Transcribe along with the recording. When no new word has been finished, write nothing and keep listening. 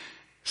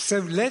So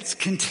let's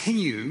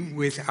continue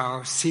with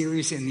our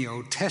series in the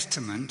Old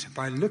Testament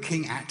by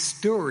looking at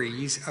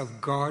stories of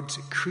God's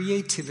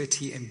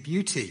creativity and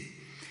beauty.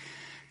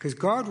 Because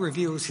God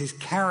reveals his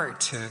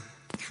character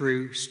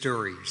through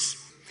stories.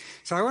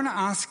 So I want to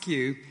ask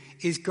you,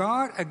 is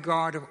God a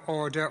God of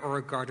order or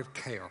a God of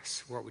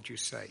chaos? What would you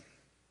say?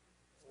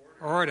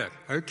 Order.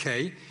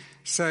 Okay.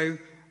 So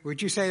would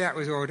you say that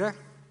was order?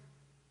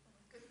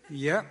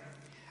 Yeah.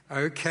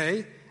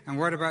 Okay. And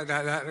what about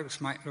that? That looks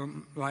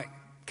like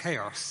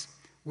chaos.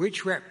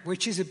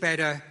 Which is a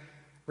better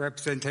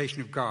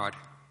representation of God?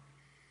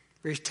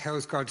 Which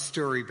tells God's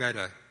story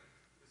better?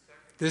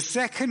 The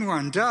second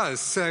one does.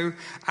 So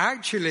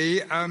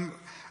actually,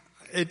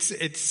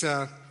 it's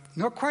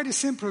not quite as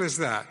simple as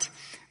that,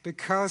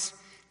 because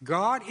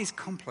God is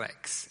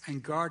complex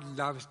and God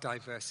loves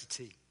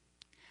diversity.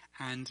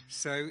 And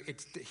so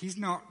he's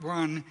not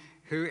one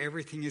who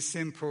everything is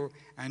simple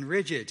and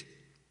rigid.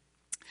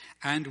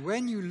 And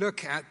when you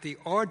look at the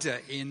order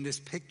in this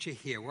picture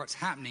here, what's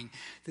happening,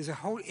 there's a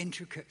whole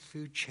intricate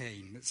food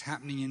chain that's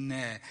happening in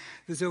there.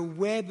 There's a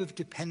web of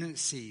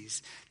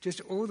dependencies,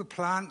 just all the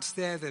plants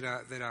there that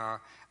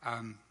are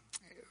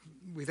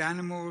with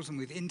animals and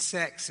with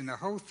insects, and the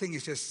whole thing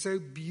is just so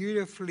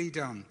beautifully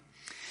done.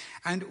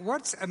 And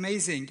what's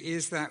amazing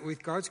is that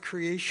with God's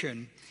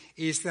creation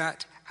is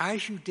that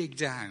as you dig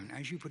down,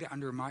 as you put it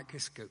under a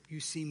microscope,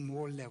 you see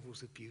more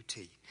levels of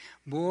beauty,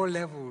 more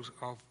levels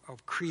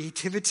of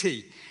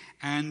creativity,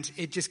 and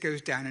it just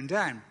goes down and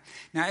down.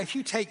 Now, if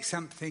you take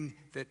something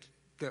that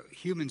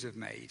humans have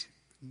made,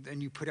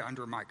 and you put it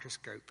under a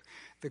microscope,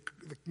 the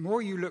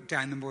more you look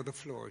down, the more the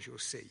flaws you'll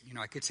see. You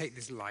know, I could take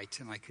this light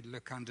and I could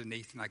look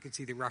underneath and I could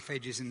see the rough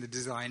edges in the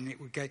design, and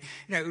it would it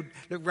would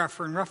look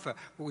rougher and rougher.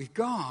 But with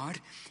God,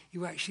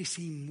 you actually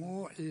see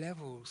more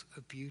levels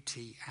of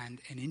beauty and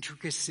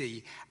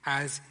intricacy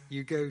as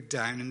you go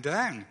down and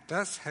down.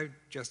 That's how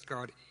just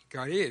God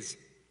is.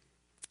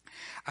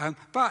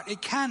 But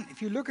it can,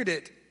 if you look at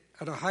it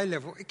at a high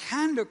level, it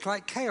can look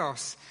like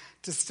chaos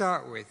to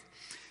start with.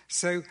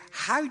 So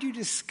how do you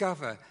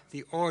discover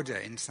the order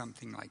in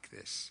something like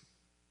this?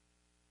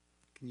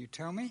 Can you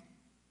tell me?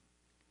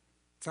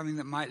 Something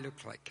that might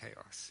look like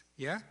chaos.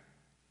 Yeah?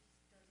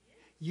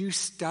 You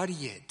study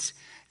it.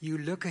 You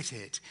look at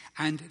it.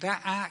 And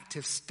that act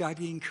of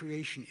studying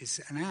creation is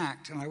an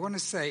act, and I want to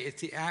say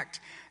it's the act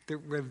that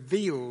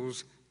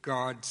reveals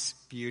God's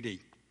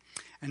beauty.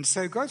 And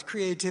so God's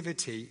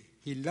creativity,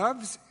 he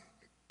loves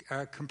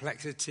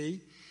complexity.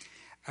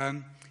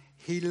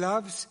 He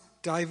loves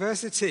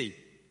diversity.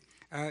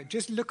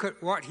 Just look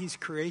at what he's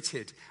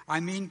created. I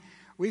mean,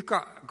 we've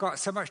got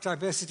so much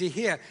diversity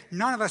here.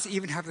 None of us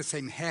even have the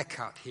same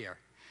haircut here.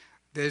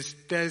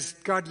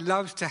 God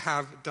loves to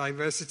have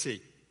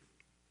diversity.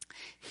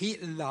 He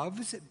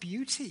loves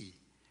beauty.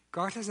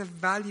 God has a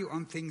value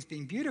on things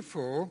being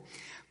beautiful,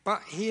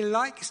 but he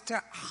likes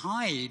to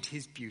hide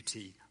his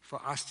beauty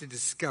for us to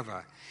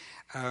discover.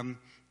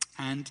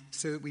 And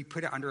so that we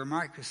put it under a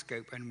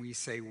microscope and we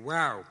say,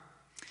 wow.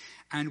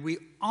 And we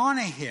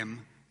honor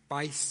him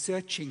by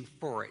searching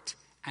for it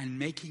and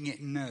making it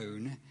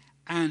known,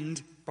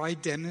 and by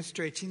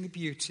demonstrating the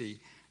beauty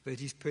that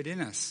he's put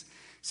in us.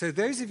 So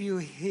those of you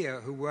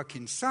here who work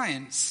in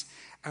science,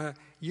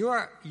 you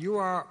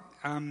are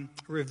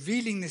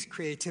revealing this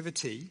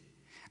creativity,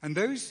 and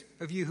those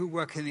of you who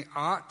work in the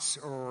arts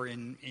or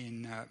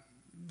in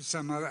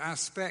some other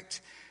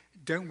aspect,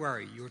 don't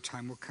worry, your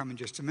time will come in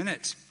just a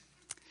minute.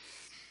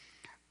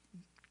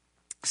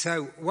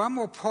 So one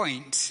more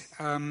point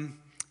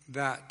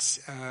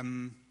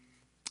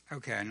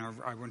okay, and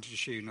I wanted to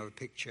show you another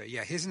picture.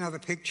 Yeah, here's another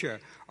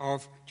picture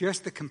of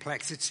just the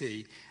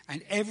complexity,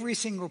 and every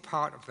single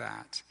part of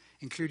that,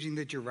 including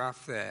the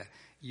giraffe there,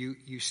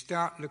 you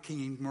start looking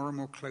in more and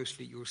more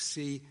closely, you'll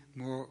see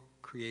more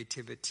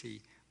creativity,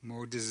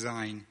 more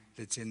design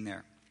that's in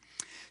there.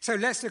 So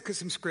let's look at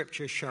some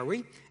scripture, shall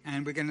we?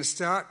 And we're going to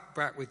start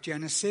back with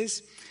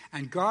Genesis.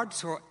 And God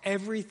saw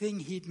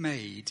everything he'd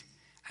made,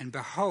 and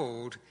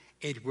behold,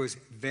 it was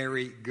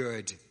very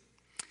good.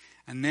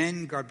 And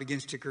then God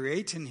begins to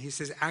create, and he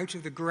says, out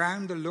of the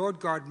ground the Lord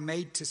God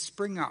made to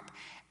spring up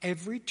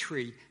every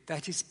tree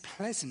that is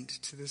pleasant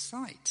to the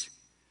sight.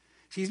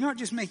 So he's not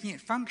just making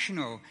it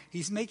functional,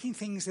 he's making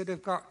things that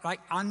have got like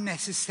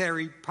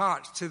unnecessary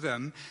parts to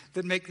them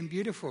that make them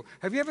beautiful.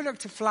 Have you ever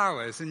looked at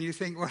flowers and you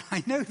think, well,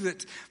 I know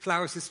that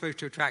flowers are supposed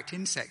to attract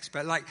insects,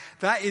 but like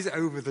that is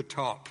over the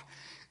top.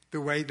 The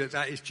way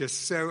that is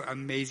just so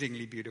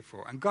amazingly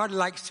beautiful. And God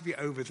likes to be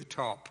over the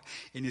top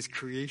in his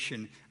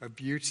creation of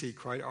beauty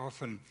quite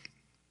often.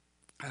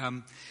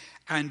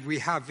 And we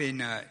have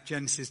in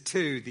Genesis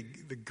 2,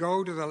 the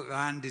gold of the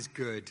land is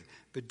good.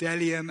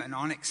 Bdellium and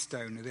onyx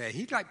stone are there.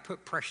 He'd like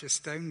put precious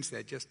stones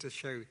there just to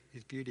show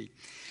his beauty.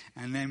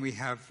 And then we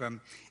have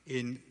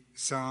in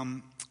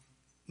Psalm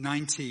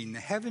 19,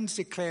 the heavens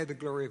declare the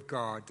glory of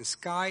God. The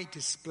sky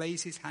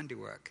displays his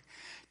handiwork.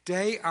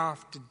 Day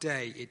after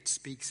day it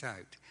speaks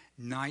out.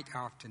 Night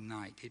after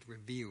night, it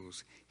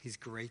reveals his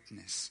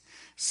greatness.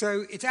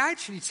 So it's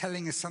actually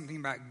telling us something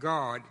about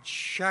God,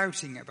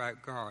 shouting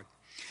about God.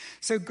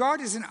 So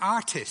God is an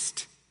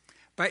artist,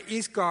 but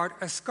is God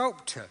a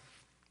sculptor?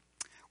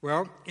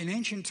 Well, in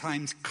ancient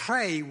times,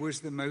 clay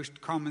was the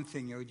most common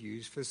thing you would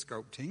use for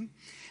sculpting,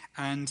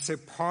 and so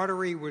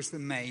pottery was the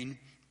main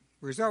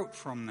result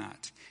from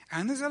that.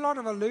 And there's a lot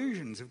of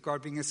allusions of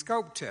God being a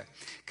sculptor,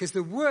 because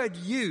the word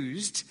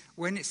used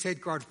when it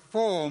said God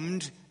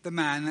formed the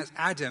man, that's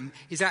Adam,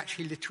 is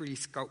actually literally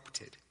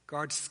sculpted.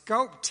 God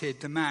sculpted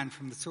the man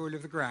from the soil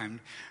of the ground,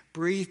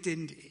 breathed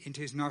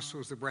into his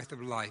nostrils the breath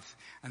of life,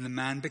 and the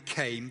man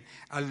became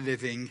a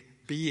living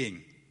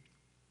being.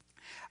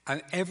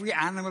 Every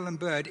animal and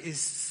bird is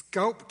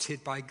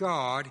sculpted by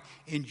God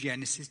in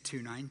Genesis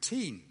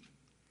 2:19.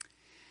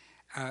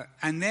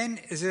 And then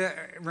there's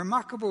a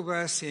remarkable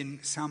verse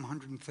in Psalm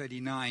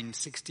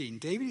 139:16.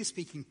 David is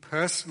speaking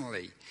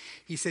personally.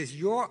 He says,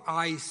 "Your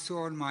eyes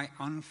saw my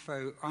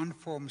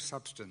unformed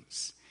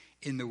substance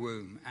in the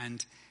womb,"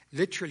 and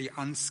literally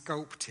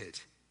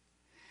unsculpted.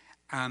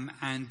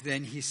 And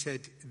then he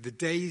said, "The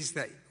days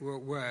that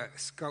were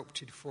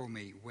sculpted for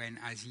me, when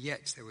as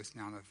yet there was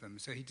none of them."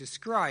 So he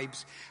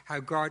describes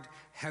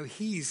how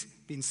he's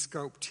been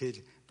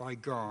sculpted by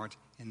God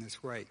in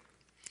this way.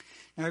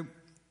 Now,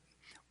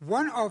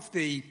 one of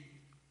the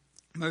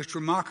most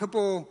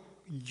remarkable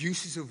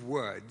uses of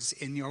words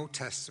in the Old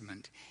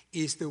Testament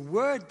is the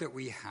word that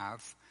we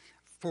have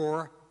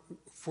for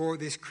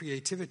this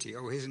creativity.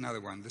 Oh, here's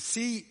another one. The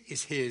sea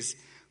is his,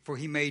 for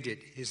he made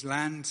it. His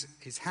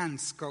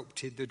hand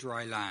sculpted the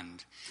dry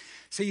land.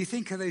 So you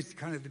think of those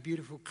kind of the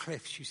beautiful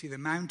cliffs. You see the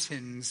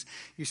mountains.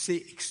 You see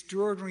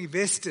extraordinary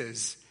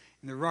vistas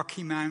in the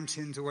Rocky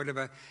Mountains or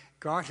whatever.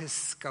 God has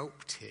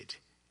sculpted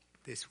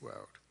this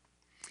world.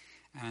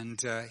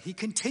 And he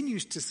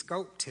continues to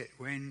sculpt it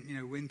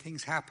when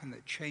things happen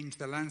that change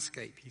the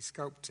landscape. He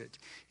sculpts it.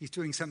 He's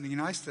doing something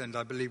in Iceland,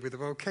 I believe, with a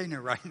volcano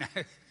right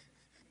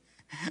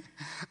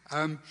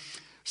now.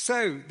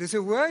 So there's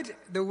a word,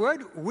 the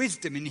word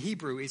wisdom in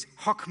Hebrew is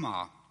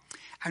chokmah.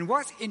 And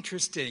what's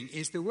interesting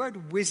is the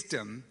word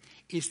wisdom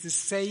is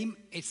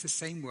it's the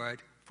same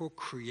word for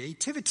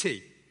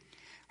creativity.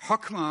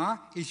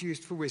 Chokmah is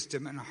used for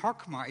wisdom and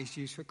chokmah is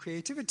used for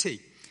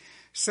creativity.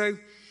 So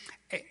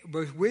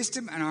both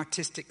wisdom and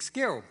artistic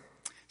skill.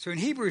 So in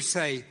Hebrew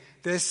say,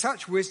 there's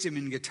such wisdom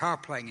in guitar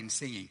playing and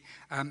singing.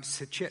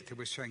 Suchitha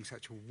was showing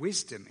such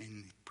wisdom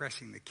in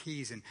pressing the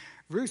keys, and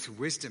Ruth's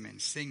wisdom in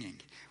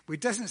singing. It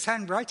doesn't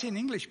sound right in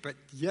English, but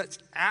yet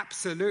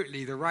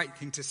absolutely the right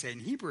thing to say in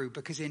Hebrew,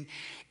 because in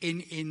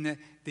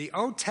the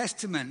Old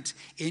Testament,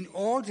 in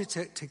order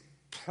to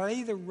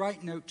play the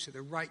right notes at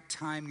the right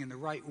timing in the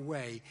right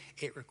way,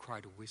 it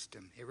required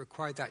wisdom. It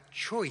required that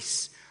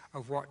choice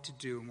of what to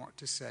do and what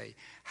to say.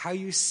 How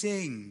you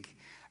sing,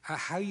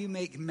 how you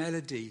make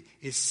melody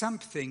is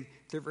something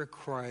that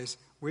requires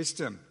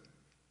wisdom.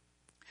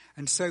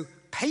 And so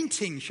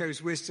painting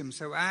shows wisdom.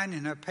 So Anne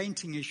in her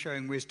painting is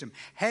showing wisdom.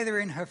 Heather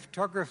in her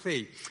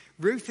photography.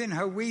 Ruth in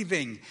her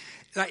weaving.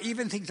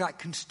 Even things like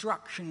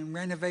construction and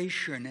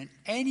renovation and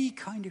any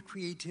kind of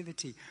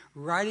creativity.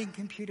 Writing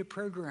computer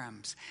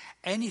programs.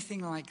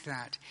 Anything like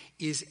that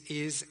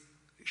is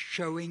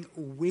showing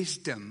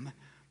wisdom,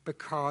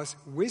 because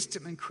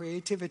wisdom and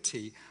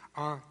creativity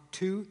are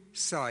two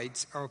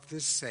sides of the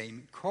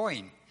same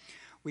coin.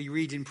 We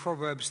read in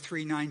Proverbs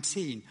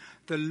 3:19,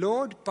 "The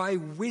Lord by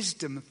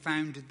wisdom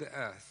founded the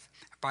earth.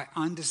 By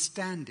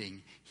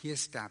understanding he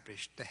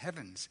established the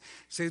heavens."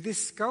 So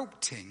this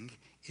sculpting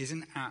is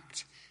an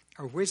act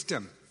of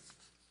wisdom.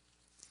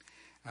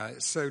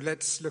 So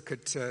let's look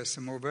at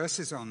some more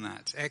verses on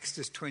that.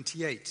 Exodus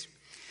 28.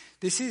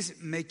 This is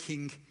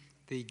making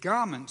the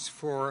garments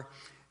for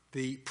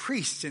the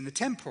priests in the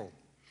temple.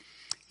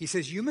 He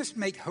says, "You must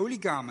make holy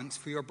garments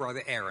for your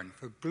brother Aaron,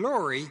 for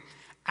glory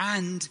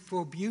and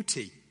for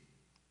beauty.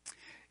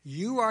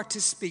 You are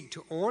to speak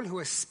to all who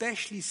are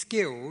specially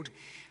skilled,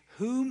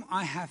 whom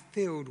I have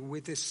filled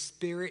with the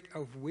spirit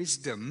of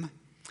wisdom,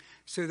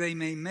 so they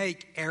may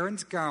make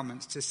Aaron's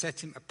garments to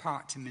set him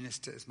apart to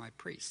minister as my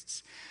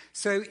priests."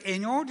 So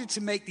in order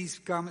to make these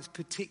garments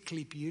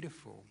particularly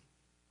beautiful,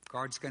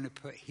 God's going to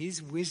put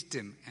his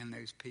wisdom in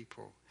those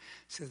people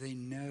so they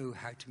know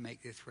how to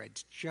make the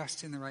threads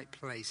just in the right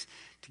place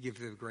to give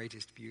the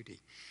greatest beauty.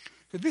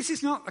 So this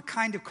is not the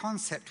kind of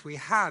concept we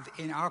have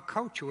in our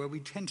culture, where we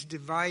tend to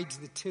divide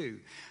the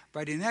two.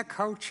 But in their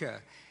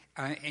culture,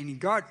 in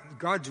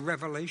God's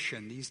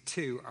revelation, these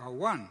two are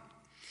one.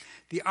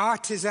 The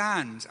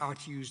artisans are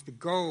to use the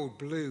gold,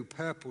 blue,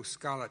 purple,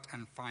 scarlet,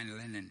 and fine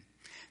linen.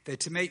 They're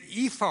to make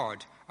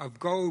ephod of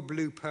gold,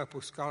 blue,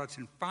 purple, scarlet,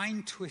 and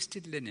fine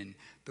twisted linen,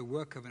 the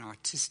work of an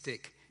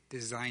artistic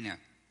designer.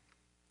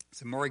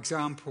 Some more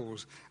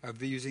examples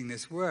of using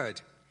this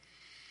word.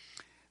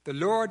 The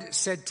Lord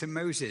said to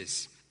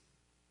Moses,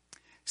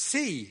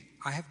 "See,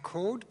 I have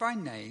called by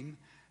name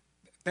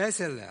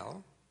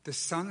Bezalel, the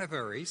son of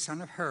Uri, son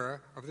of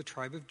Hur, of the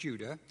tribe of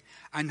Judah,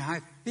 and I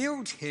have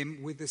filled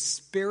him with the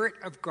Spirit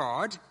of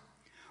God,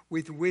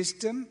 with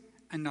wisdom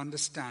and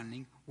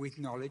understanding, with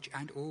knowledge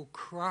and all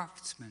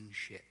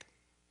craftsmanship,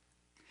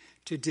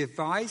 to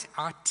devise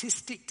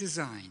artistic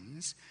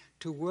designs,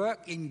 to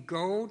work in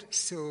gold,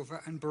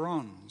 silver, and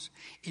bronze,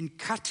 in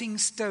cutting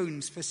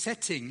stones for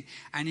setting,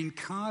 and in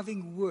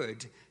carving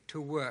wood to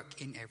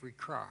work in every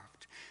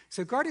craft.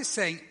 So God is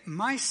saying,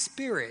 my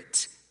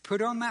spirit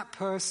put on that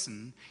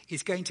person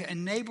is going to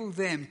enable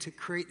them to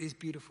create these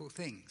beautiful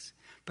things,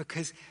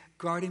 because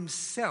God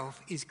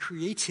himself is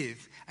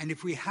creative, and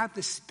if we have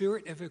the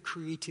spirit of a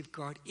creative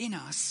God in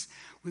us,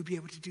 we'll be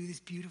able to do these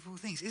beautiful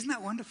things. Isn't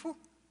that wonderful?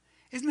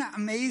 Isn't that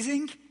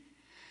amazing?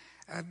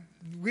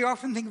 We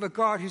often think of a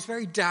God who's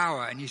very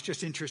dour, and he's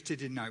just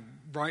interested in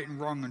right and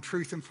wrong and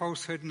truth and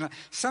falsehood, and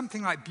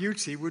something like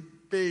beauty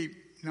would be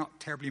not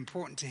terribly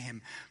important to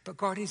him. But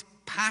God is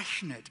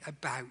passionate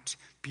about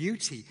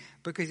beauty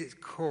because it's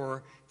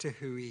core to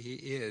who he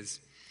is.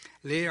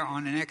 Later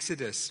on in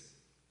Exodus,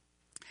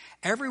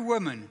 every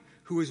woman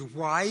who was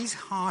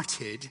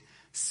wise-hearted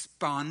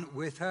spun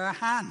with her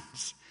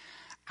hands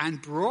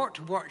and brought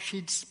what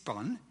she'd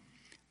spun,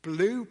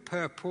 blue,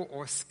 purple,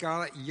 or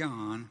scarlet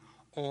yarn,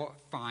 or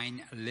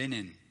fine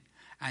linen.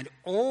 And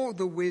all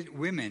the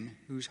women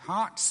whose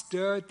hearts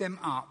stirred them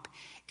up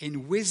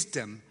in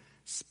wisdom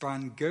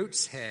spun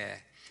goat's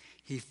hair.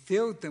 He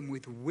filled them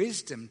with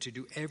wisdom to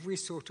do every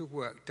sort of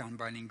work done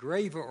by an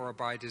engraver or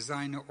by a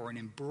designer or an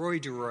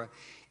embroiderer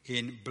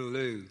in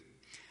blue.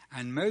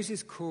 And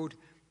Moses called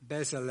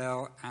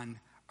Bezalel and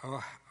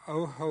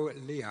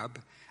Oholiab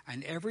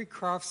and every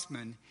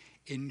craftsman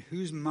in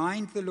whose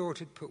mind the Lord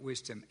had put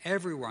wisdom,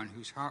 everyone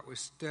whose heart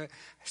was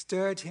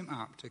stirred him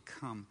up to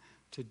come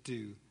to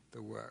do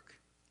the work.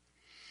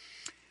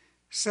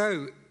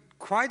 So,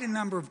 quite a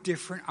number of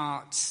different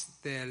arts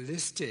there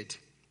listed.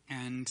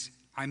 And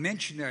I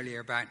mentioned earlier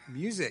about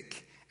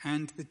music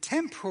and the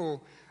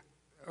temple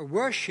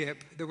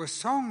worship. There were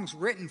songs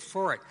written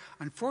for it.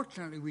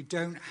 Unfortunately, we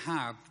don't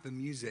have the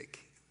music,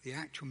 the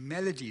actual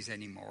melodies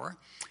anymore.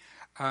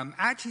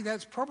 Actually,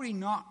 that's probably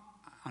not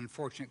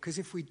unfortunate, because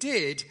if we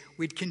did,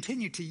 we'd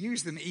continue to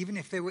use them even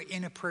if they were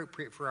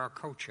inappropriate for our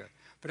culture.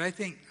 But I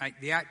think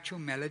the actual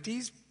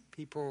melodies,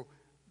 people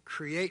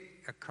create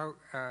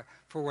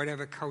for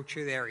whatever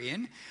culture they're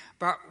in.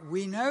 But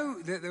we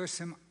know that there are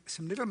some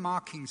little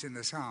markings in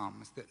the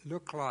Psalms that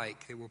look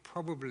like they were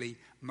probably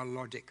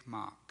melodic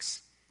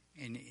marks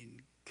in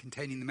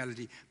containing the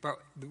melody. But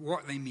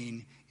what they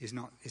mean is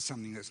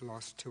something that's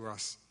lost to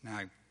us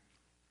now.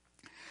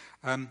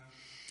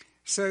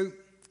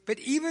 But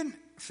even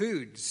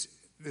foods,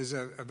 there's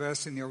a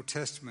verse in the Old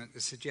Testament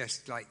that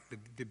suggests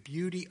the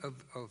beauty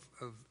of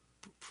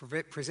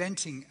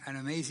presenting an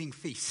amazing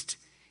feast,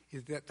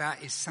 is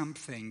that is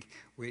something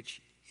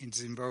which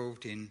is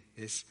involved in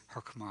this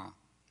chokmah.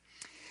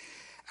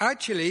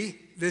 Actually,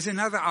 there's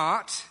another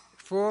art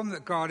form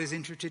that God is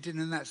interested in,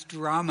 and that's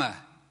drama.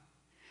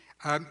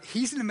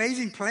 He's an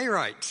amazing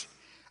playwright.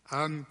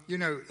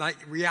 Like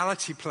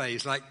reality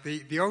plays, like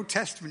the Old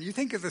Testament. You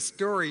think of the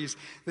stories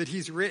that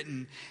he's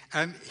written.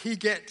 He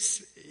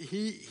gets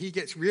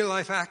real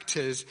life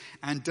actors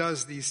and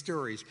does these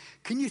stories.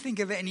 Can you think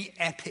of any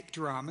epic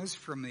dramas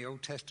from the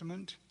Old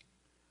Testament?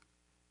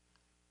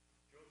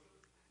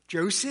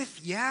 Joseph,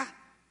 yeah.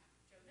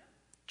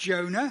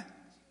 Jonah,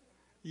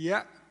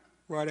 yeah.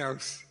 What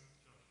else?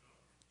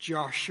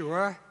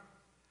 Joshua.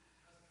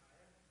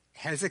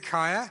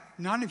 Hezekiah.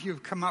 None of you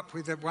have come up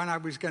with the one I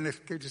was going to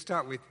go to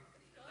start with.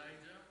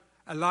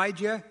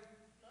 Elijah.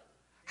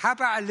 How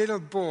about a little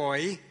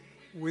boy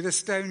with a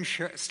stone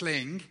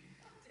sling?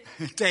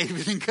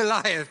 David and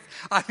Goliath.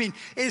 I mean,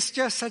 it's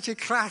just such a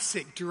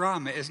classic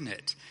drama, isn't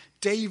it?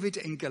 David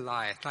and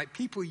Goliath. Like,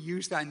 people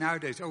use that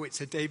nowadays. Oh,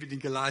 it's a David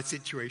and Goliath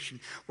situation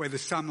where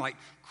there's some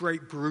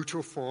great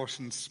brutal force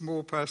and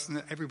small person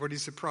that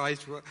everybody's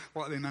surprised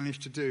what they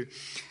managed to do.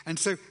 And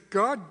so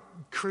God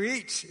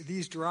creates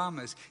these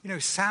dramas.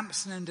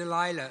 Samson and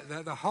Delilah,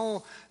 the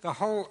whole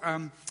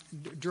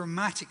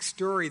dramatic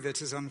story that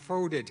has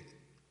unfolded.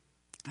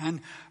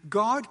 And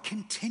God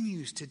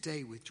continues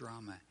today with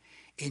drama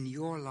in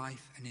your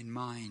life and in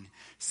mine,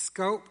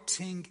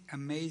 sculpting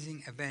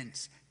amazing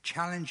events,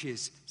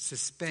 challenges,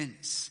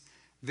 suspense,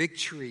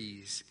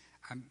 victories,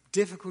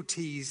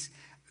 difficulties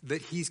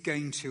that he's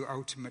going to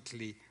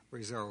ultimately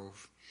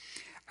resolve.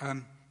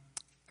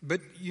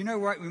 But you know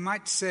what? We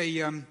might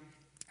say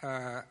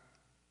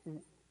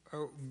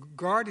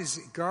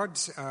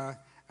God's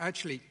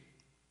actually,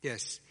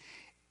 yes.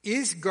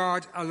 Is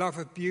God a love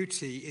of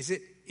beauty? Is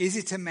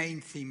it a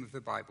main theme of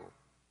the Bible?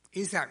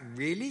 Is that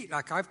really,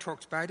 like I've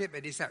talked about it,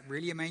 but is that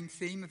really a main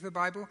theme of the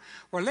Bible?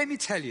 Well, let me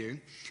tell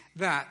you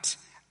that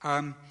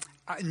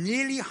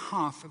nearly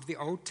half of the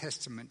Old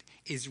Testament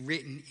is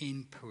written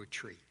in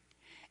poetry.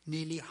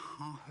 Nearly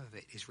half of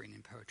it is written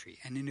in poetry.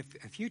 And in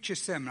a future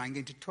sermon, I'm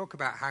going to talk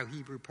about how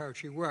Hebrew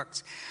poetry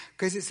works,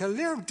 because it's a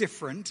little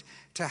different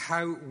to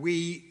how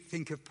we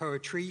think of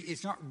poetry.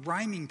 It's not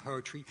rhyming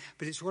poetry,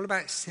 but it's all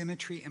about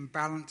symmetry and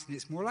balance, and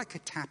it's more like a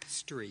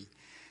tapestry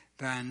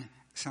than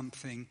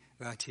something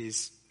that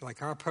is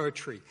like our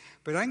poetry.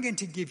 But I'm going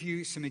to give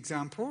you some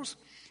examples,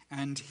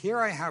 and here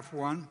I have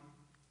one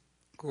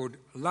called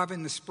Love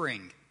in the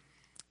Spring.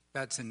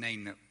 That's a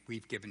name that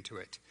we've given to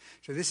it.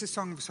 So this is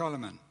Song of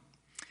Solomon.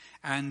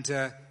 And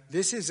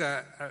this is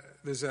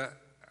there's a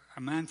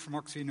man from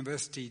Oxford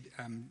University,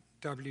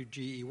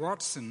 W.G.E.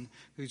 Watson,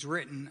 who's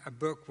written a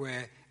book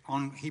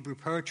on Hebrew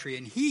poetry,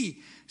 and he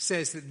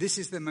says that this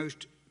is the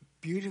most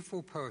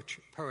beautiful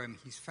poem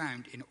he's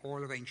found in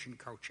all of ancient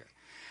culture.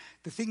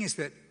 The thing is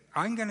that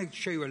I'm going to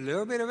show you a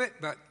little bit of it,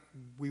 but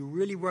we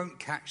really won't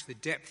catch the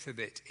depth of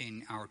it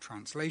in our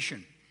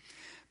translation.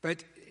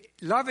 But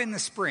Love in the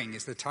Spring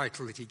is the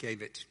title that he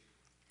gave it.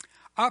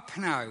 Up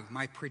now,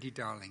 my pretty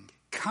darling,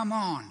 come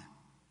on,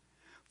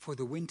 for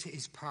the winter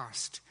is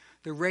past,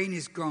 the rain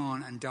is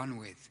gone and done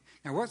with.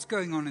 Now, what's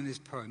going on in this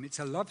poem? It's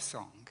a love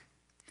song,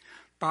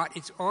 but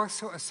it's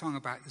also a song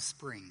about the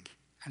spring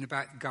and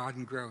about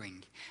garden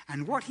growing.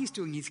 And what he's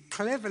doing, he's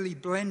cleverly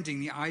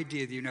blending the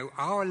idea that,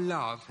 our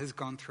love has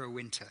gone through a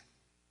winter,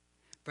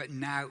 but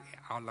now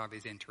our love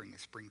is entering the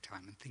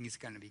springtime and things are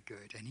going to be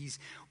good. And he's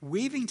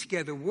weaving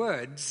together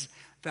words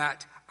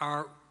that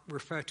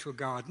refer to a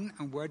garden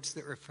and words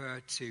that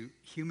refer to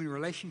human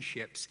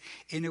relationships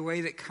in a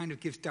way that kind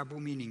of gives double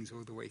meanings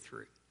all the way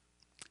through.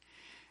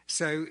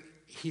 So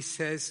he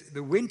says,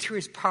 the winter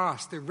is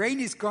past, the rain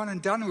is gone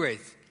and done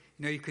with.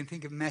 You can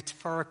think of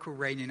metaphorical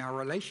rain in our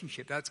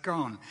relationship. That's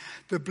gone.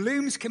 The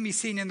blooms can be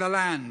seen in the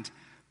land.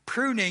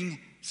 Pruning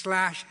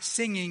 /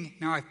 singing.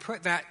 Now, I've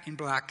put that in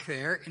black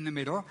there in the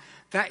middle.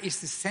 That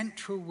is the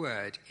central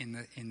word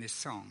in this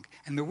song.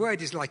 And the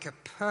word is like a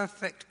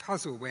perfect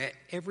puzzle where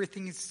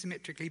everything is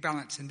symmetrically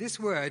balanced. And this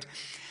word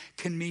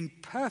can mean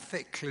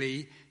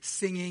perfectly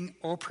singing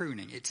or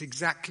pruning. It's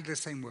exactly the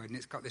same word, and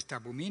it's got this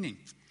double meaning.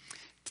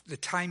 The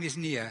time is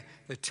near.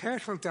 The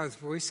turtle dove's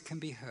voice can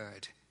be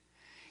heard.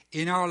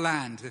 In our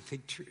land, the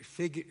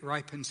fig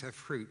ripens her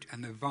fruit,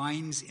 and the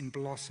vines in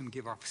blossom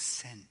give off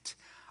scent.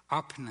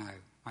 Up now,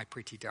 my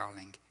pretty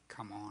darling,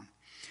 come on.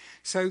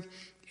 So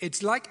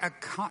it's like a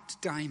cut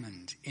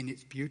diamond in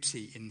its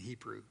beauty in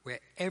Hebrew, where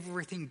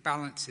everything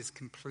balances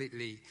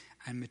completely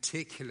and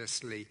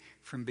meticulously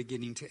from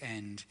beginning to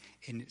end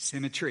in its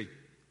symmetry.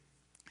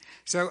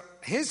 So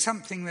here's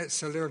something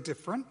that's a little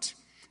different.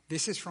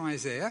 This is from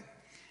Isaiah,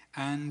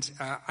 and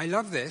I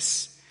love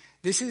this.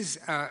 This is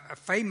a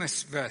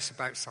famous verse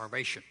about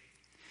salvation.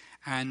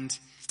 And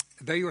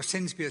though your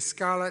sins be as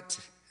scarlet,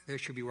 they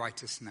shall be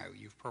white as snow.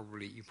 You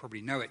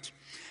probably know it.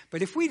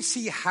 But if we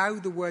see how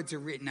the words are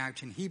written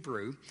out in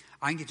Hebrew,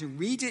 I'm going to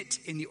read it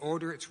in the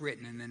order it's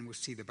written, and then we'll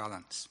see the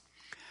balance.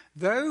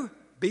 Though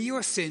be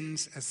your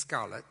sins as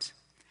scarlet,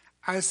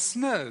 as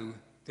snow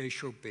they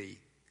shall be,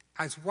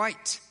 as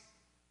white.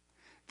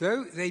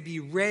 Though they be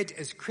red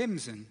as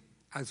crimson,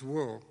 as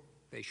wool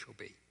they shall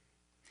be.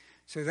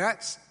 So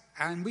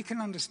and we can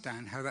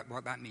understand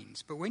what that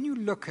means. But when you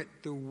look at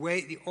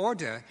the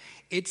order,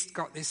 it's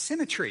got this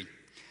symmetry.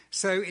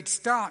 So it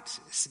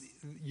starts,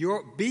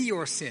 be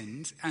your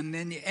sins, and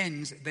then it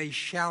ends, they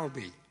shall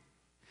be.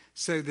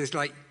 So there's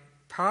like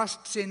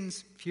past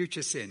sins,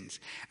 future sins.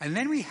 And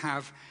then we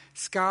have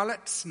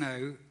scarlet,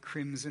 snow,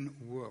 crimson,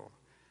 wool.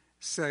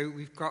 So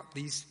we've got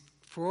these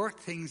four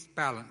things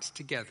balanced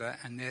together,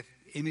 and they're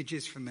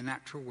images from the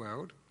natural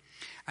world.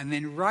 And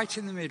then right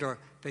in the middle,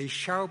 they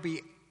shall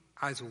be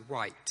as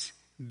white,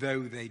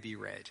 though they be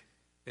red.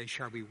 They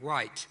shall be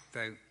white,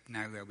 though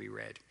now they'll be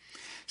red.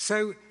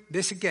 So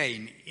this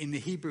again, in the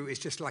Hebrew, is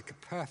just like a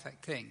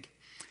perfect thing.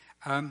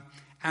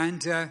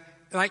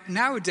 Like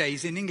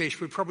nowadays in English,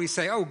 we'd probably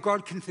say, oh,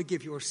 God can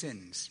forgive your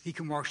sins. He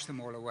can wash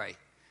them all away.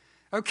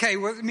 Okay,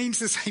 well, it means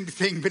the same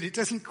thing, but it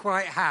doesn't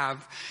quite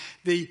have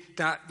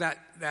that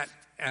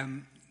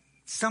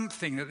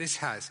something that this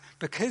has.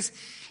 Because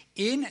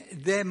in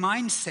their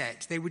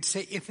mindset, they would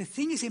say, if a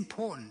thing is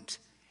important,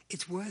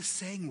 it's worth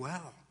saying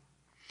well.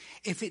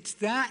 If it's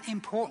that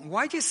important,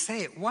 why just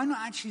say it? Why not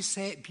actually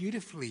say it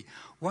beautifully?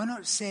 Why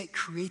not say it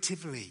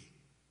creatively?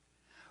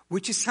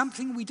 Which is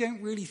something we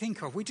don't really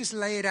think of. We just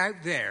lay it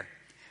out there.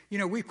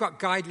 We've got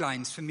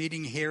guidelines for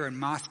meeting here and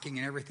masking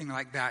and everything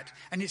like that.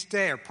 And it's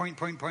there, point.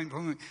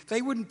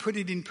 They wouldn't put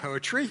it in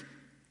poetry.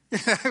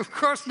 Of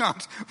course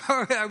not.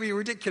 That would be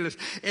ridiculous.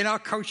 In our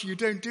culture, you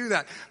don't do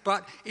that.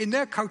 But in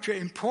their culture,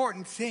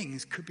 important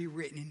things could be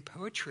written in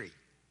poetry.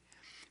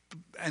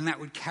 And that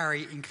would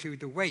include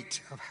the weight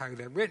of how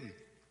they're written.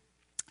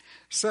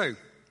 So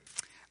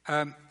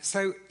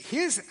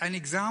here's an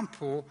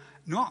example,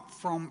 not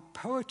from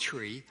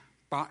poetry,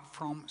 but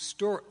from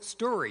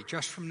story,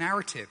 just from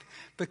narrative.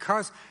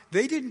 Because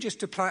they didn't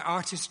just apply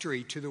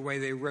artistry to the way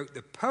they wrote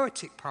the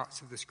poetic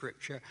parts of the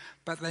scripture,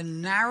 but the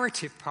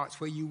narrative parts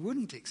where you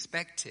wouldn't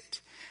expect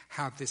it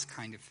have this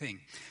kind of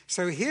thing.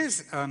 So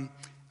here's...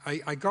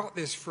 I got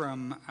this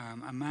from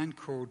a man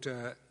called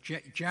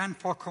Jan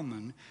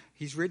Fockelman.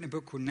 He's written a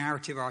book called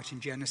Narrative Art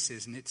in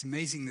Genesis, and it's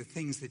amazing the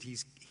things that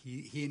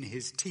he and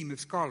his team of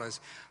scholars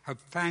have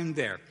found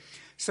there.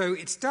 So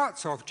it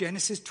starts off,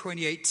 Genesis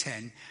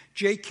 28:10,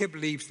 Jacob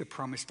leaves the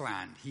promised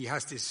land. He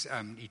has this,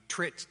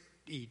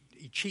 he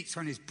cheats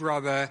on his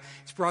brother.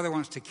 His brother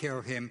wants to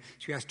kill him,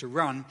 so he has to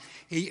run.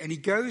 He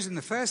goes,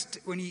 and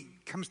when he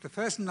comes the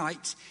first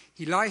night,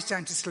 he lies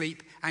down to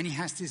sleep, and he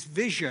has this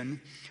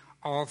vision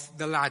of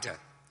the ladder.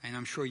 and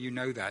I'm sure you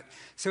know that.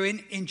 So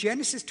in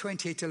Genesis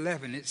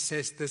 28:11, it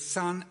says the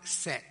sun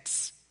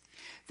sets.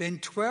 Then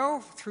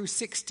 12 through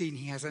 16,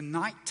 he has a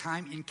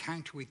nighttime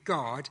encounter with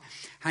God,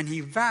 and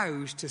he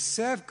vows to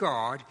serve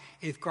God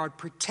if God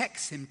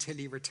protects him till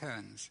he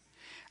returns.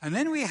 And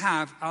then we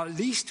have at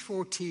least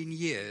 14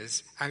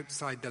 years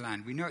outside the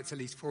land. We know it's at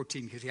least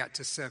 14 because he had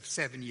to serve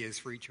 7 years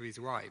for each of his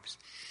wives.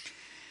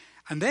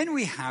 And then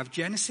we have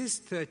Genesis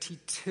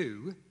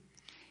 32.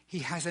 He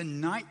has a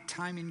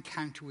nighttime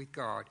encounter with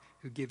God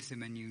who gives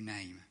him a new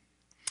name.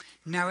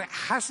 Now, it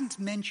hasn't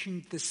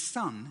mentioned the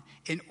sun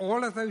in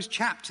all of those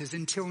chapters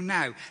until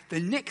now. The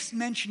next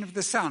mention of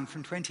the sun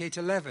from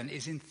 28:11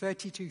 is in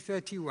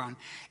 32:31.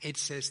 It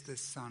says the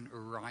sun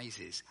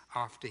rises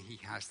after he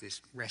has this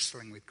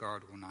wrestling with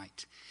God all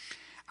night.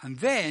 And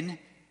then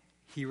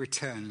he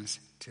returns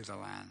to the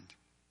land.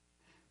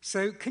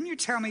 So can you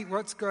tell me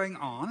what's going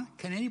on?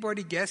 Can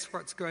anybody guess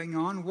what's going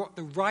on? What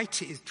the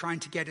writer is trying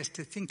to get us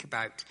to think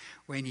about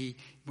when he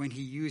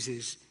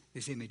uses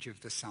this image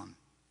of the sun?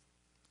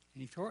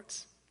 Any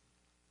thoughts?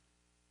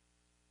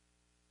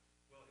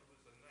 Well, it was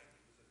a night.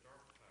 It was a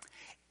dark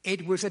time.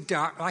 It was a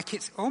dark, like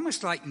it's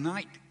almost like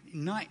night.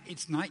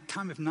 It's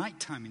nighttime of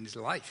nighttime in his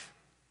life.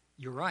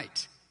 You're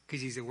right, because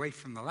he's away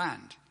from the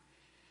land.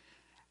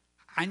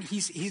 And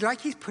he's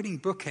putting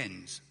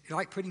bookends,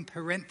 like putting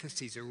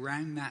parentheses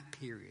around that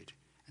period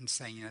and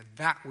saying,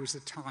 that was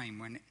a time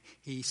when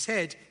he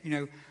said,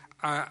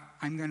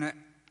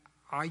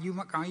 Are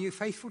you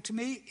faithful to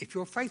me? If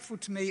you're faithful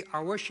to me,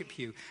 I'll worship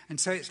you. And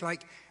so it's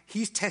like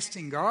he's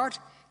testing God.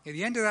 At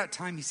the end of that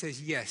time, he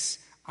says, yes,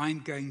 I'm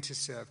going to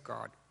serve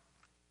God.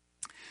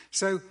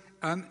 So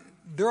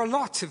there are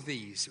lots of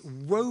these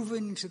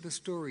woven into the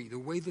story, the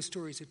way the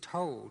stories are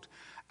told.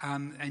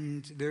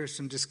 And there are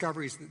some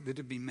discoveries that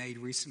have been made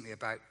recently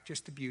about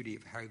just the beauty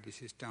of how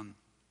this is done.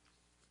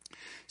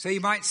 So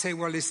you might say,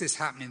 well, is this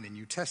happening in the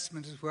New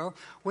Testament as well?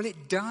 Well,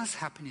 it does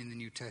happen in the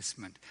New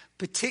Testament.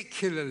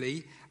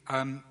 Particularly,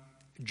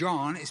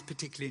 John is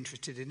particularly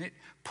interested in it.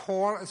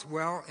 Paul as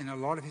well, in a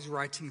lot of his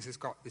writings, has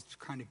got this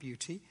kind of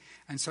beauty.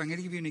 And so I'm going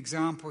to give you an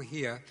example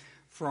here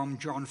from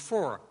John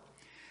 4.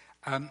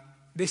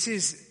 This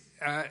is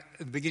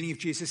the beginning of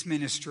Jesus'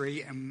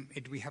 ministry, and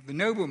we have the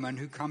nobleman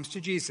who comes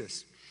to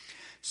Jesus.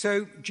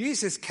 So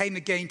Jesus came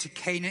again to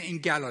Cana in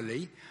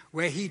Galilee,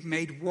 where he'd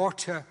made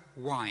water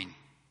wine.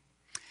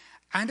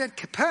 And at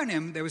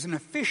Capernaum, there was an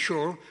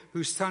official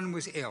whose son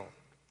was ill.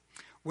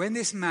 When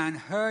this man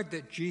heard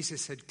that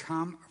Jesus had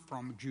come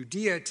from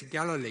Judea to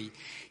Galilee,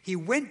 he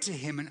went to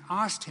him and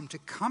asked him to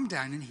come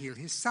down and heal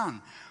his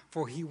son,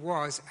 for he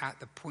was at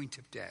the point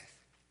of death.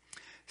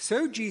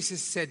 So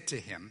Jesus said to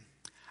him,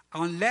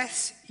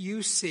 unless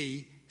you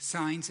see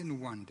signs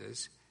and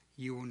wonders,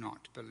 you will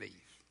not believe.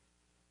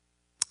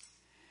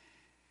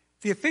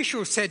 The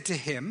official said to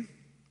him,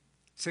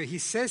 so he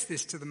says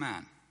this to the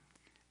man.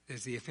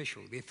 There's the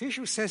official. The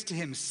official says to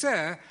him,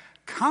 sir,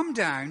 come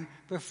down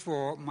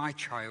before my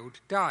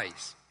child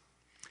dies.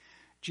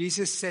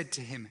 Jesus said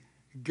to him,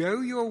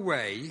 go your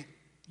way,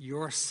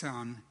 your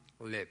son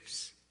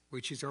lives,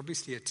 which is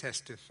obviously a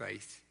test of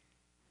faith.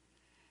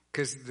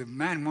 Because the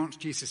man wants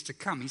Jesus to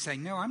come. He's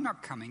saying, no, I'm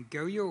not coming.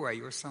 Go your way,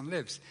 your son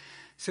lives.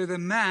 So the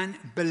man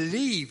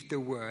believed the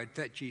word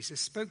that Jesus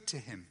spoke to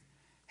him.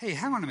 Hey,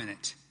 hang on a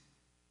minute.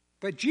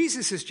 But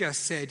Jesus has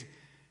just said,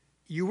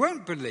 you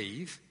won't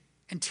believe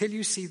until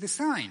you see the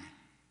sign.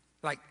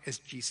 Like as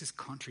Jesus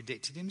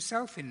contradicted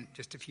himself in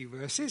just a few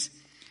verses.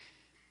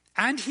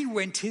 And he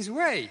went his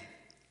way.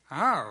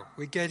 Oh,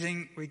 we're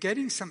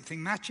getting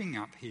something matching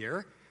up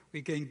here.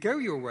 We're going, go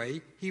your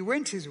way. He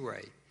went his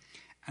way.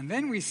 And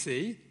then we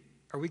see,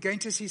 are we going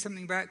to see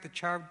something about the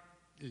child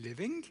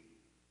living?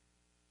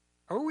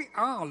 Oh, we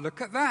are. Look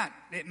at that.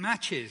 It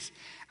matches.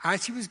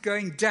 As he was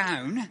going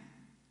down,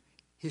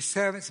 his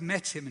servants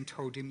met him and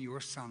told him, your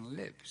son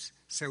lives.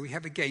 So we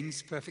have again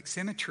perfect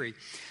symmetry.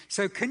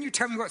 So can you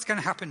tell me what's going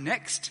to happen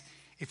next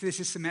if this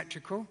is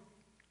symmetrical?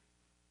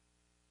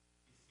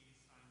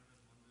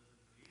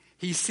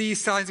 He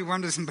sees signs and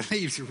wonders and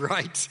believes,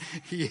 right?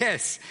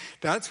 Yes,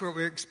 that's what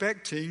we're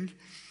expecting.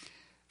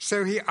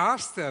 So he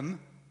asked them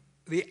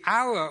the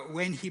hour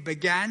when he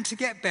began to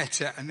get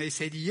better, and they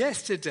said,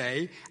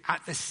 yesterday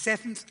at the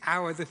 7th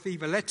hour the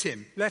fever left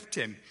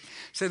him.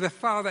 So the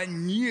father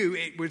knew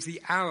it was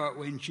the hour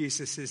when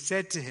Jesus had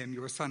said to him,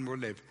 your son will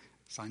live.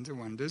 Signs and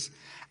wonders.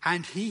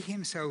 And he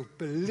himself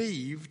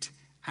believed,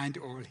 and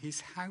all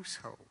his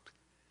household.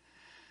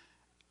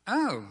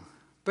 Oh,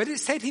 but it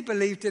said he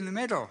believed in the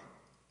middle.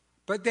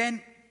 But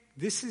then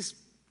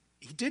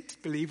he did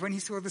believe when he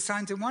saw the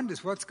signs and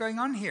wonders. What's going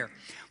on here?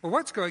 Well,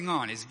 what's going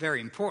on is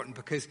very important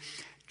because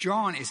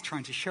John is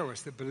trying to show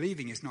us that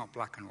believing is not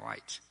black and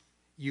white.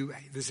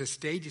 There's a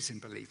stages in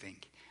believing.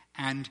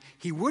 And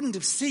he wouldn't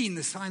have seen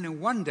the sign and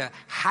wonder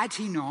had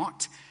he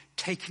not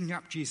taken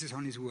up Jesus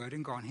on his word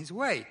and gone his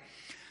way.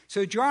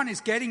 So John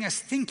is getting us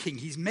thinking.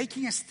 He's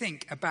making us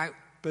think about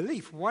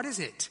belief. What is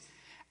it?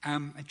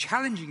 And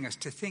challenging us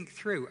to think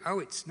through, oh,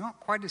 it's not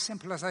quite as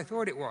simple as I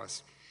thought it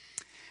was.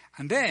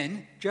 And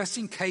then, just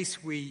in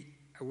case we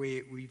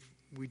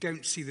we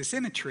don't see the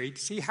symmetry.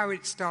 See how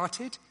it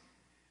started?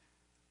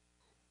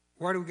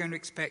 What are we going to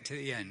expect at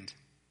the end?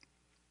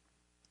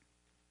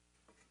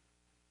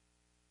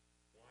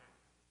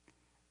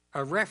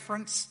 A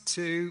reference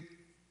to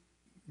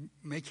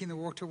making the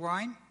water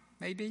wine,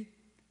 maybe?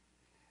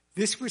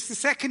 This was the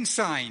second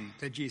sign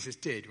that Jesus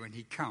did when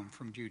he came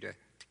from Judah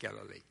to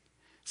Galilee.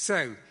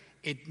 So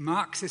it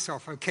marks this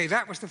off. Okay,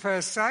 that was the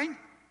first sign,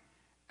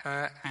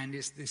 and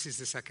this is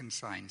the second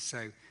sign.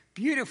 So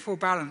beautiful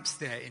balance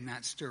there in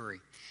that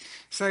story.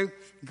 So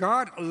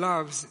God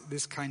loves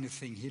this kind of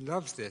thing. He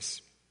loves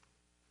this.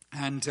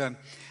 And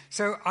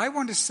so I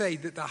want to say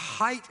that the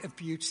height of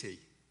beauty,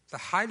 the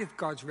height of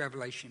God's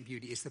revelation of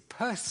beauty, is the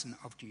person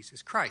of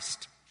Jesus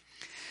Christ.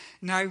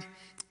 Now,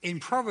 in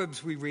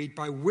Proverbs we read,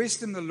 by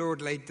wisdom the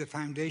Lord laid the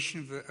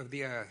foundation of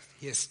the earth.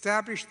 He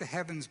established the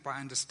heavens by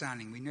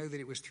understanding. We know that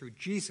it was through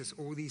Jesus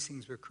all these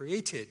things were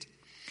created.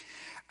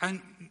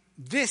 And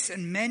this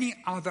and many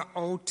other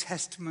Old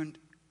Testament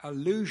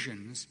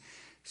allusions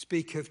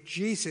speak of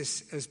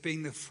Jesus as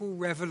being the full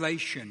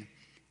revelation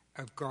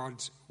of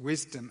God's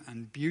wisdom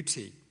and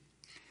beauty.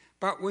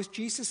 But was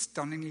Jesus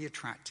stunningly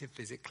attractive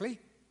physically?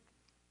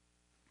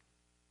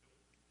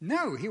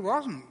 No, he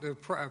wasn't. The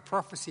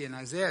prophecy in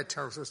Isaiah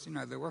tells us,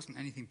 there wasn't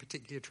anything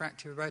particularly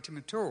attractive about him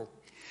at all.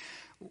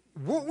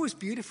 What was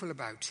beautiful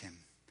about him?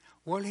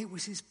 Well, it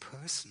was his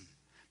person.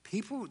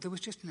 There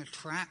was just an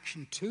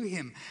attraction to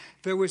him.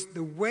 There was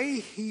the way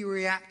he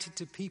reacted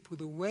to people,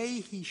 the way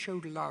he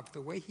showed love,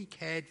 the way he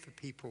cared for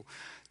people,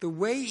 the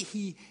way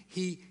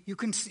you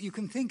can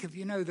think of,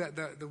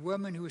 the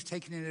woman who was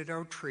taken in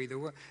adultery,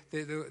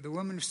 the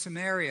woman of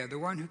Samaria, the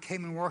one who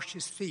came and washed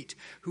his feet,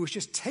 who was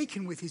just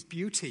taken with his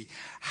beauty,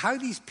 how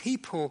these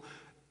people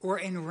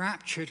were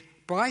enraptured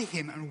by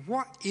him. And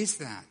what is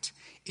that?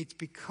 It's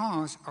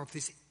because of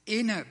this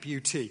inner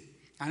beauty.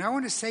 And I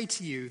want to say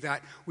to you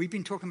that we've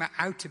been talking about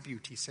outer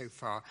beauty so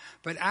far,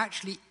 but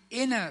actually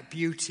inner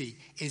beauty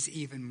is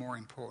even more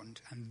important.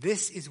 And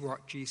this is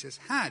what Jesus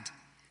had.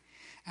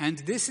 And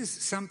this is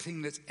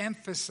something that's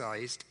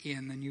emphasized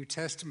in the New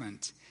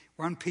Testament.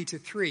 1 Peter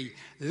 3,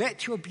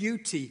 let your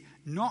beauty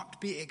not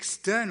be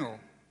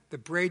external, the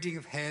braiding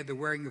of hair, the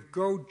wearing of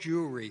gold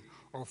jewelry,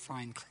 or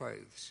fine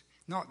clothes.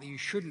 Not that you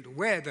shouldn't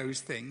wear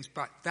those things,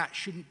 but that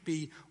shouldn't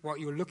be what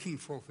you're looking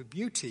for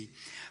beauty.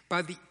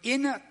 But the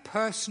inner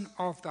person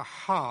of the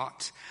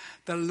heart,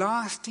 the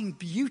lasting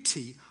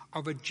beauty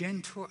of a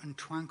gentle and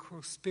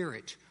tranquil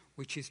spirit,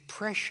 which is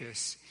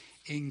precious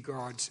in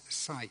God's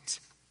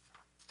sight.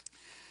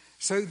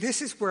 So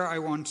this is where I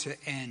want to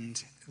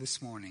end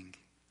this morning.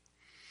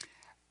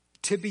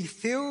 To be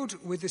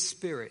filled with the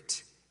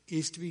Spirit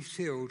is to be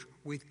filled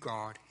with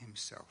God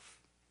himself.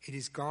 It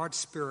is God's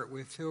Spirit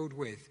we're filled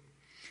with.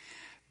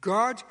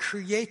 God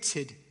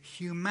created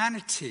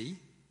humanity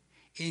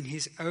in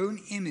his own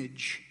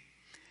image,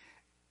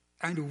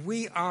 and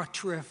we are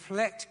to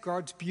reflect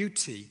God's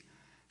beauty.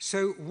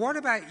 So what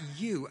about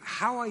you?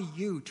 How are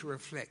you to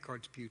reflect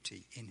God's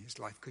beauty in his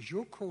life? Because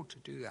you're called to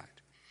do that.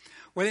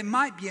 Well, it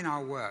might be in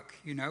our work.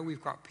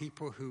 We've got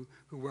people who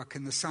work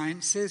in the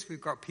sciences.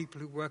 We've got people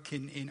who work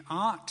in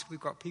art. We've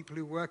got people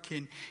who work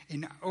in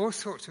all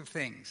sorts of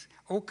things,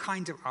 all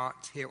kinds of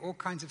art here, all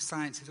kinds of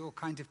sciences, all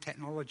kinds of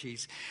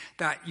technologies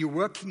that you're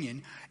working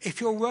in. If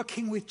you're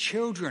working with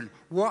children,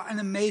 what an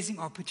amazing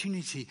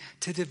opportunity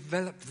to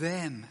develop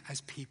them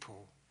as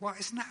people. What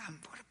a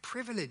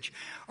privilege.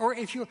 Or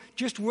if you're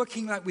just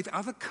working with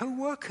other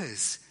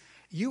co-workers,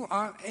 you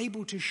are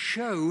able to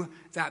show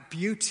that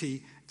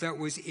beauty that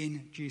was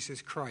in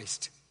Jesus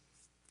Christ.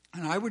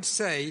 And I would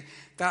say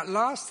that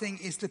last thing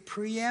is the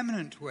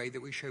preeminent way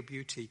that we show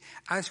beauty,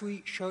 as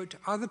we show to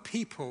other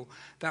people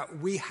that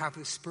we have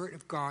the Spirit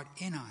of God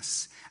in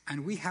us.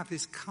 And we have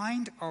this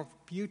kind of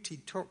beauty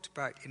talked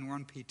about in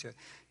 1 Peter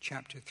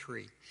chapter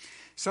 3.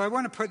 So I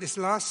want to put this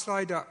last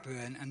slide up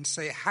then and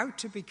say how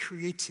to be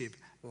creative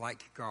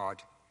like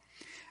God.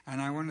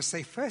 And I want to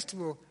say, first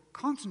of all,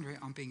 concentrate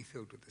on being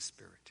filled with the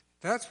Spirit.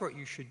 That's what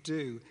you should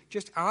do.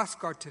 Just ask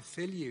God to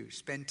fill you.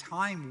 Spend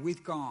time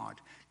with God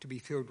to be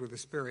filled with the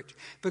Spirit.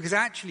 Because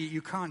actually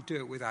you can't do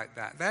it without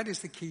that. That is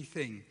the key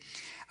thing.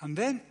 And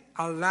then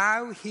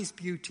allow his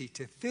beauty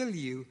to fill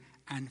you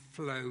and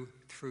flow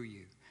through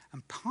you.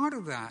 And part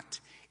of that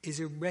is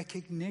a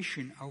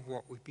recognition of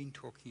what we've been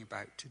talking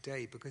about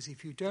today. Because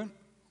if you don't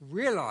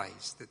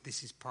realize that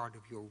this is part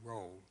of your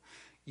role,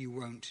 you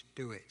won't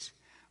do it.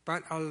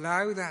 But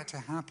allow that to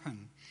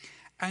happen.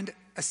 And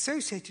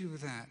associated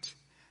with that,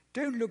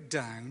 don't look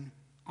down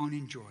on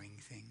enjoying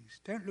things.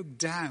 Don't look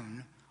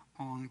down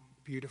on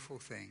beautiful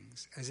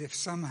things as if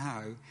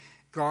somehow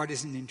God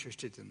isn't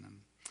interested in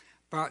them.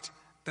 But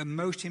the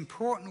most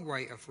important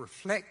way of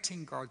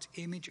reflecting God's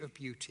image of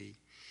beauty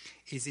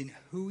is in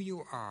who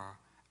you are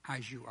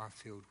as you are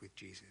filled with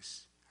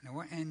Jesus. And I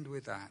want to end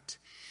with that.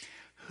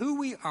 Who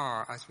we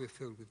are as we're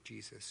filled with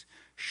Jesus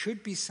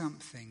should be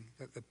something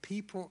that the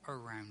people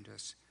around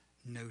us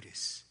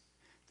notice.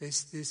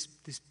 There's this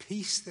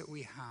peace that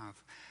we have,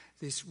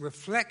 this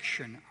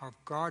reflection of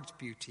God's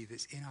beauty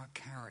that's in our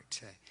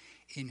character,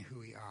 in who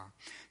we are.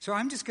 So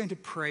I'm just going to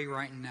pray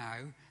right now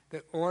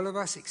that all of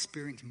us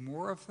experience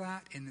more of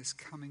that in this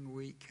coming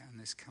week and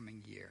this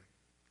coming year.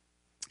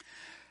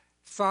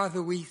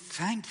 Father, we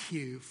thank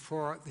you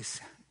for this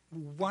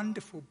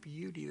wonderful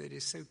beauty that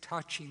is so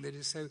touching, that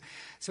is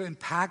so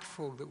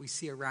impactful that we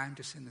see around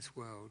us in this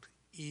world,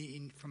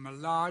 from a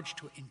large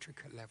to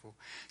intricate level.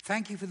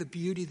 Thank you for the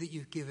beauty that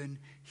you've given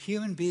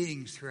human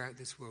beings throughout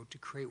this world to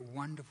create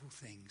wonderful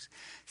things.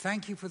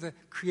 Thank you for the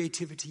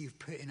creativity you've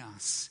put in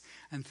us.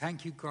 And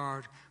thank you,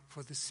 God,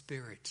 for the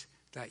Spirit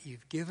that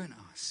you've given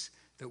us,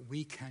 that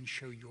we can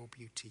show your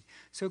beauty.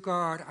 So,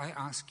 God, I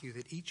ask you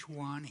that each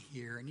one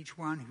here and each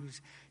one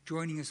who's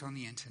joining us on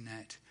the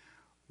internet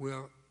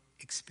will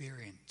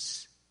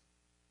experience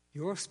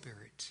your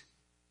Spirit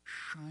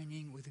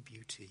shining with a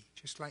beauty,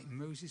 just like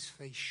Moses'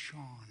 face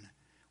shone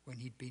when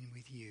he'd been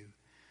with you,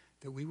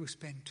 that we will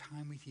spend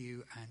time with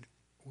you and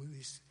all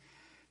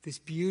this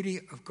beauty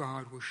of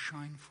God will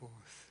shine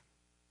forth,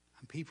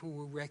 and people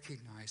will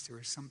recognize there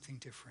is something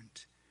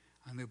different,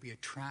 and they'll be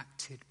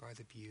attracted by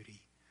the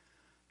beauty,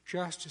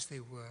 just as they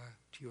were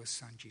to your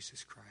Son,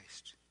 Jesus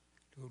Christ.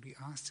 Lord, we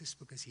ask this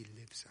because he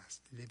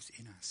lives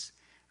in us,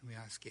 and we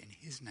ask it in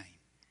his name.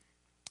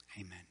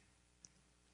 Amen.